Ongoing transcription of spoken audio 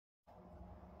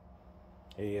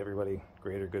Hey everybody,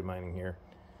 Greater Good Mining here.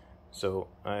 So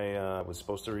I was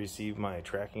supposed to receive my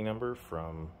tracking number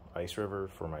from Ice River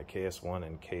for my KS1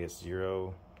 and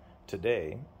KS0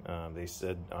 today. They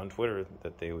said on Twitter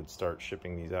that they would start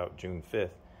shipping these out June 5th.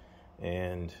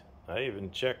 And I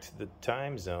even checked the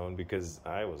time zone because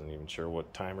I wasn't even sure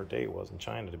what time or day it was in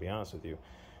China, to be honest with you.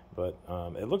 But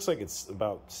it looks like it's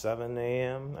about 7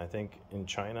 a.m. I think in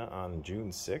China on June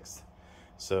 6th.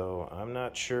 So I'm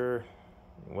not sure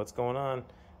what's going on.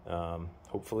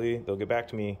 Hopefully they'll get back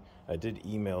to me. I did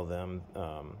email them.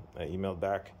 I emailed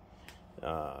back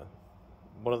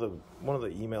one of the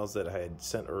emails that I had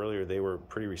sent earlier. They were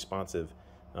pretty responsive,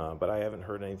 but I haven't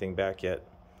heard anything back yet.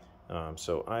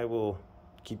 So I will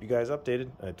keep you guys updated.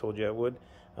 I told you I would.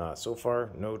 So far,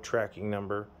 no tracking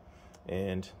number,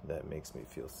 and that makes me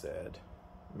feel sad.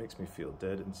 It makes me feel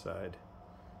dead inside.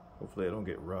 Hopefully I don't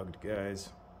get rugged, guys.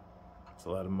 It's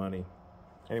a lot of money.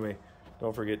 Anyway,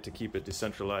 don't forget to keep it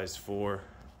decentralized for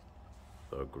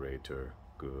the greater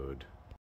good.